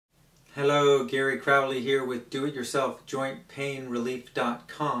Hello, Gary Crowley here with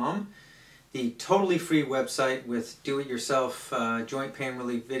DoItYourselfJointPainRelief.com, the totally free website with do-it-yourself joint pain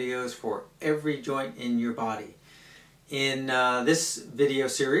relief videos for every joint in your body. In this video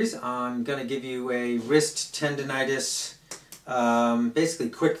series, I'm going to give you a wrist tendonitis, basically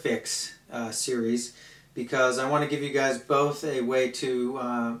quick fix series, because I want to give you guys both a way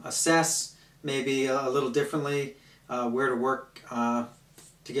to assess maybe a little differently where to work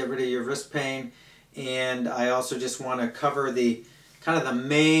to get rid of your wrist pain, and I also just want to cover the kind of the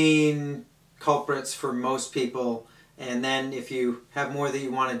main culprits for most people, and then if you have more that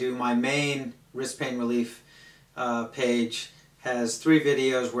you want to do, my main wrist pain relief page has 3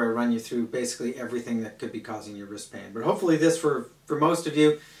 videos where I run you through basically everything that could be causing your wrist pain. But hopefully this, for most of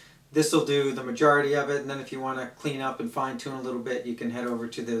you, this will do the majority of it, and then if you want to clean up and fine-tune a little bit, you can head over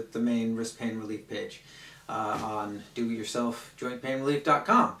to the main wrist pain relief page on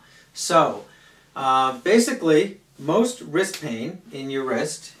do-it-yourself-jointpainrelief.com. So basically, most wrist pain in your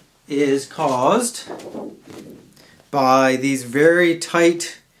wrist is caused by these very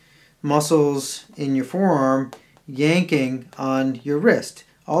tight muscles in your forearm yanking on your wrist.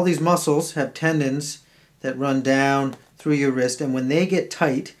 All these muscles have tendons that run down through your wrist, and when they get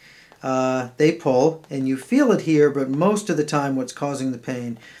tight, they pull, and you feel it here, but most of the time what's causing the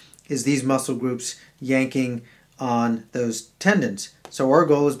pain is these muscle groups yanking on those tendons. So our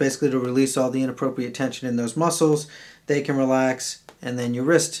goal is basically to release all the inappropriate tension in those muscles. They can relax, and then your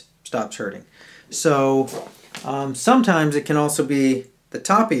wrist stops hurting. So sometimes it can also be the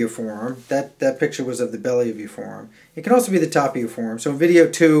top of your forearm. That picture was of the belly of your forearm. It can also be the top of your forearm. So in video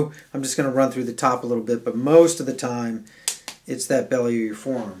 2, I'm just going to run through the top a little bit, but most of the time it's that belly of your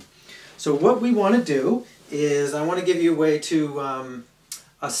forearm. So what we want to do is I want to give you a way to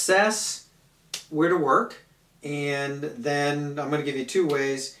assess where to work, and then I'm going to give you 2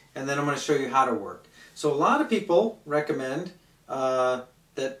 ways, and then I'm going to show you how to work. So a lot of people recommend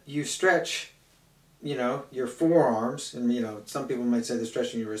that you stretch, your forearms, and some people might say they're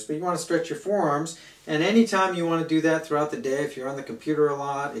stretching your wrist, but you want to stretch your forearms, and anytime you want to do that throughout the day, if you're on the computer a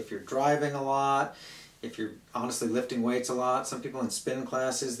lot, if you're driving a lot, if you're honestly lifting weights a lot, some people in spin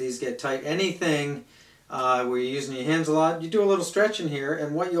classes, these get tight, anything where you're using your hands a lot, you do a little stretching here,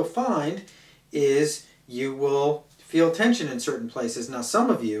 and what you'll find is you will feel tension in certain places. Now some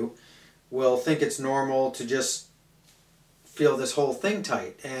of you will think it's normal to just feel this whole thing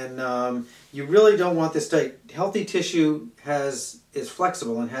tight, and you really don't want this tight. Healthy tissue is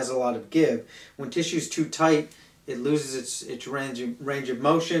flexible and has a lot of give. When tissue is too tight, it loses its range of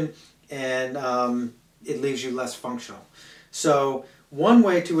motion, and it leaves you less functional. So one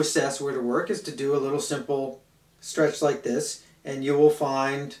way to assess where to work is to do a little simple stretch like this, and you will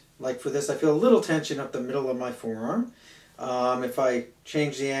find, like for this, I feel a little tension up the middle of my forearm. If I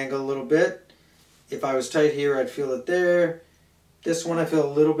change the angle a little bit, if I was tight here, I'd feel it there. This one, I feel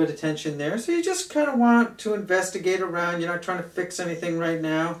a little bit of tension there. So you just kind of want to investigate around. You're not trying to fix anything right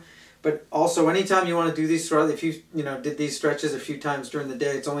now. But also, anytime you want to do these, if you did these stretches a few times during the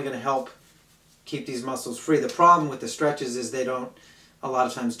day, it's only going to help keep these muscles free. The problem with the stretches is they don't a lot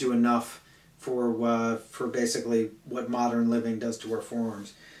of times do enough for basically what modern living does to our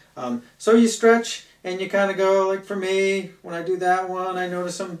forearms. So you stretch and you kind of go, like for me, when I do that one, I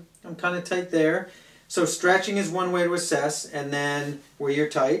notice I'm kind of tight there. So stretching is one way to assess, and then where you're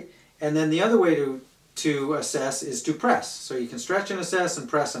tight. And then the other way to assess is to press. So you can stretch and assess and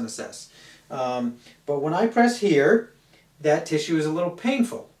press and assess. But when I press here, that tissue is a little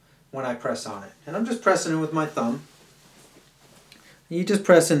painful when I press on it. And I'm just pressing it with my thumb. You just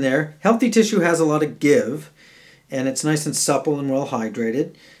press in there. Healthy tissue has a lot of give, and it's nice and supple and well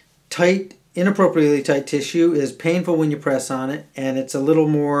hydrated. Tight, inappropriately tight tissue is painful when you press on it, and it's a little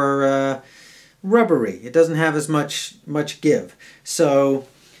more rubbery. It doesn't have as much give. So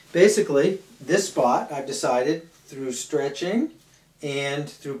basically, this spot, I've decided through stretching and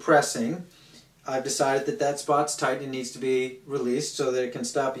through pressing, I've decided that spot's tight and needs to be released so that it can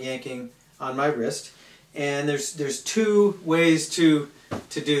stop yanking on my wrist. And there's 2 ways to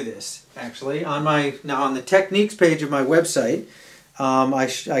do this, actually. On the techniques page of my website,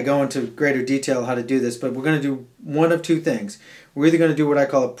 I go into greater detail how to do this, but we're going to do one of 2 things. We're either going to do what I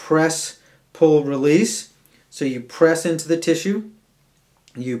call a press, pull, release. So you press into the tissue.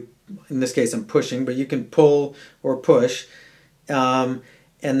 In this case I'm pushing, but you can pull or push. And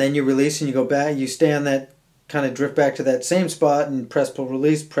then you release and you go back. You stay on that, kind of drift back to that same spot and press, pull,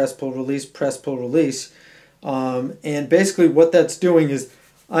 release, press, pull, release, press, pull, release. And basically what that's doing is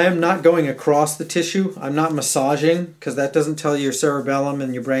I am not going across the tissue. I'm not massaging, because that doesn't tell your cerebellum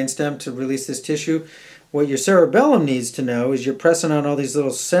and your brainstem to release this tissue. what your cerebellum needs to know is you're pressing on all these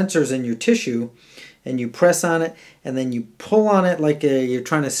little sensors in your tissue, and you press on it, and then you pull on it like you're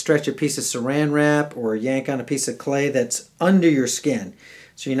trying to stretch a piece of saran wrap or yank on a piece of clay that's under your skin.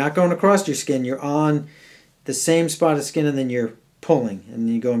 So you're not going across your skin, you're on the same spot of skin, and then you're pulling, and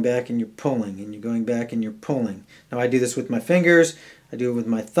you're going back and you're pulling, and you're going back and you're pulling. Now I do this with my fingers, I do it with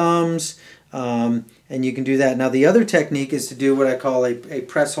my thumbs, and you can do that. Now the other technique is to do what I call a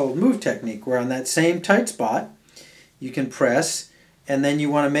press, hold, move technique, where on that same tight spot you can press, and then you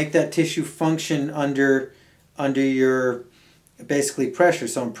want to make that tissue function under your basically pressure.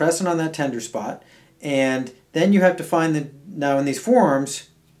 So I'm pressing on that tender spot, and then you have to find now in these forearms,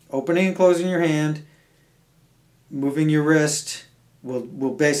 opening and closing your hand, moving your wrist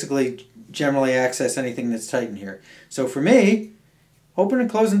will basically generally access anything that's tight in here. So for me, opening and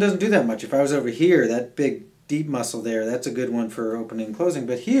closing doesn't do that much. If I was over here, that big deep muscle there, that's a good one for opening and closing.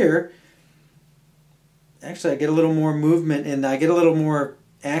 But here, actually I get a little more movement and I get a little more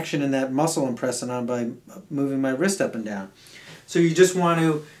action in that muscle I'm pressing on by moving my wrist up and down. So you just want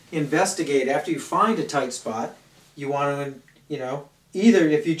to investigate. After you find a tight spot, you want to, either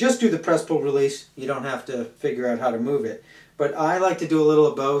if you just do the press, pull, release, you don't have to figure out how to move it. But I like to do a little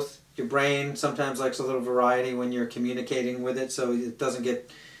of both. Your brain sometimes likes a little variety when you're communicating with it, so it doesn't get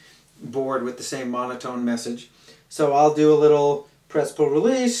bored with the same monotone message. So I'll do a little press, pull,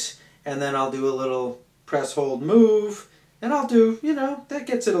 release, and then I'll do a little press, hold, move, and I'll do, that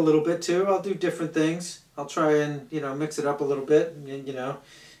gets it a little bit too. I'll do different things. I'll try and, mix it up a little bit,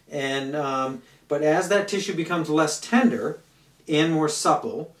 but as that tissue becomes less tender and more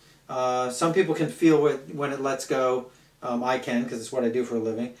supple, some people can feel when it lets go. I can, because it's what I do for a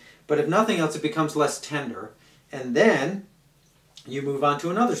living. But if nothing else, it becomes less tender. And then you move on to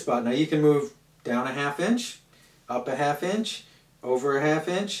another spot. Now you can move down a ½ inch, up a ½ inch, over a ½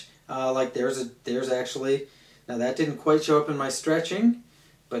 inch. Like there's actually, now that didn't quite show up in my stretching,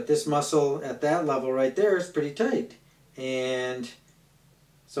 but this muscle at that level right there is pretty tight. And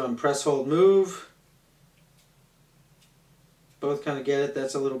so I'm press, hold, move. Both kind of get it.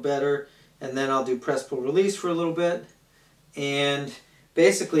 That's a little better. And then I'll do press, pull, release for a little bit. And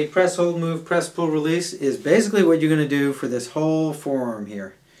basically press, hold, move, press, pull, release is basically what you're going to do for this whole forearm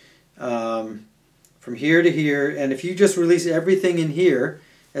here. From here to here. And if you just release everything in here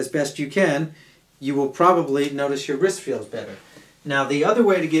as best you can, you will probably notice your wrist feels better. Now the other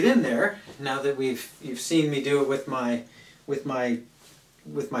way to get in there, now that you've seen me do it with my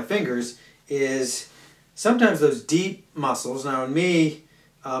fingers, is sometimes those deep muscles. Now in me,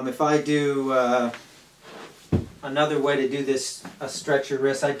 if I do another way to do this, stretch your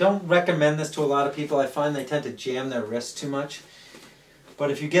wrist. I don't recommend this to a lot of people. I find they tend to jam their wrists too much.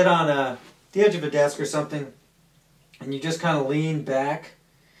 But if you get on the edge of a desk or something and you just kind of lean back.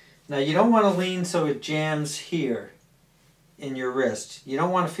 Now you don't want to lean so it jams here in your wrist. You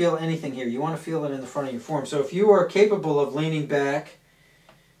don't want to feel anything here. You want to feel it in the front of your forearm. So if you are capable of leaning back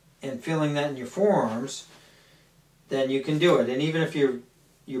and feeling that in your forearms, then you can do it. And even if your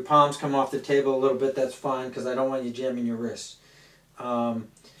palms come off the table a little bit, that's fine, because I don't want you jamming your wrists.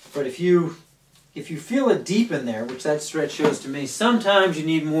 But if you feel it deep in there, which that stretch shows to me, sometimes you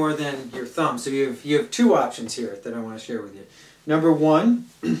need more than your thumb. So you have two options here that I want to share with you. Number one,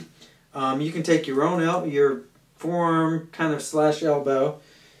 you can take your forearm kind of / elbow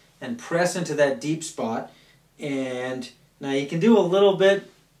and press into that deep spot. And now you can do a little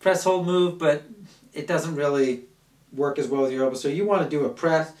bit press, hold, move, but it doesn't really work as well with your elbow. So you want to do a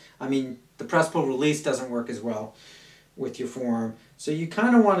press. The press, pull, release doesn't work as well with your forearm. So you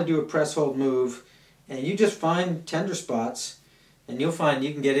kind of want to do a press, hold, move, and you just find tender spots, and you'll find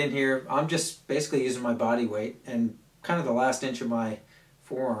you can get in here. I'm just basically using my body weight and kind of the last inch of my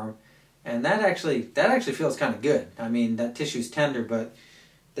forearm, and that actually feels kind of good. That tissue's tender, but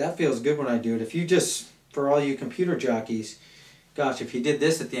that feels good when I do it. If you just, for all you computer jockeys, gosh, if you did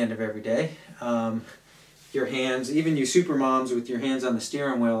this at the end of every day, your hands, even you super moms with your hands on the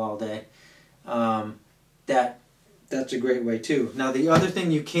steering wheel all day, that's a great way too. Now the other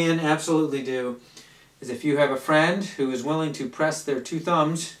thing you can absolutely do is if you have a friend who is willing to press their two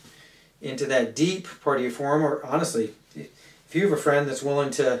thumbs into that deep part of your forearm, or honestly, if you have a friend that's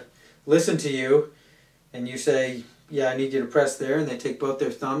willing to listen to you and you say, yeah, I need you to press there, and they take both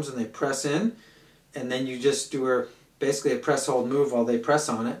their thumbs and they press in, and then you just do basically a press, hold, move while they press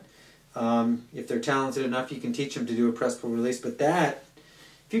on it. If they're talented enough, you can teach them to do a press, pull, release. But that,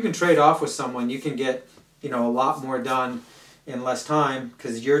 if you can trade off with someone, you can get a lot more done in less time,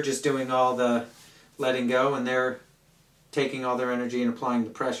 because you're just doing all the letting go and they're taking all their energy and applying the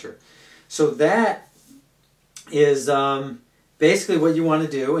pressure. So that is basically what you want to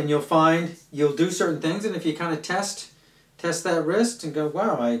do, and you'll find you'll do certain things, and if you kind of test that wrist and go,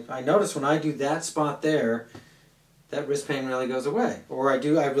 wow, I notice when I do that spot there, that wrist pain really goes away. Or I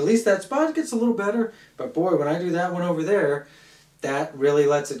release that spot, it gets a little better, but boy, when I do that one over there, that really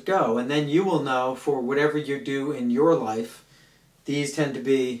lets it go. And then you will know for whatever you do in your life, these tend to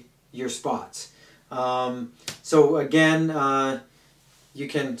be your spots. So again, you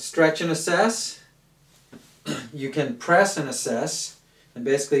can stretch and assess, you can press and assess, and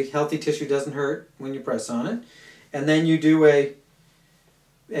basically healthy tissue doesn't hurt when you press on it. And then you do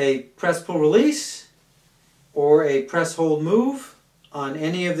a press pull release or a press hold move on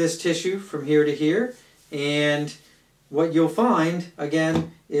any of this tissue from here to here. And what you'll find,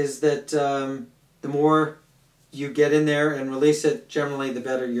 again, is that the more you get in there and release it, generally the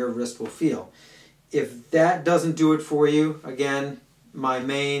better your wrist will feel. If that doesn't do it for you, again, my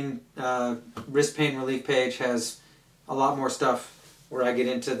main wrist pain relief page has a lot more stuff where I get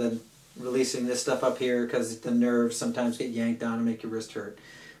into the releasing this stuff up here because the nerves sometimes get yanked down and make your wrist hurt.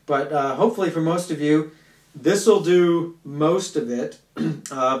 But hopefully for most of you, this will do most of it.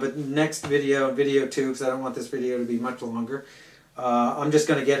 But next video, video 2, because I don't want this video to be much longer, I'm just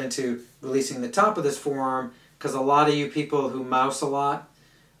going to get into releasing the top of this forearm, because a lot of you people who mouse a lot,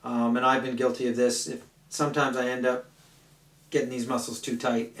 and I've been guilty of this, sometimes I end up getting these muscles too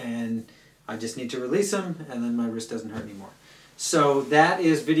tight and I just need to release them, and then my wrist doesn't hurt anymore. So that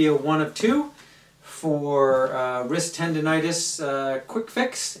is video 1 of 2 for wrist tendonitis quick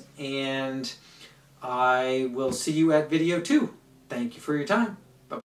fix, and I will see you at video 2. Thank you for your time.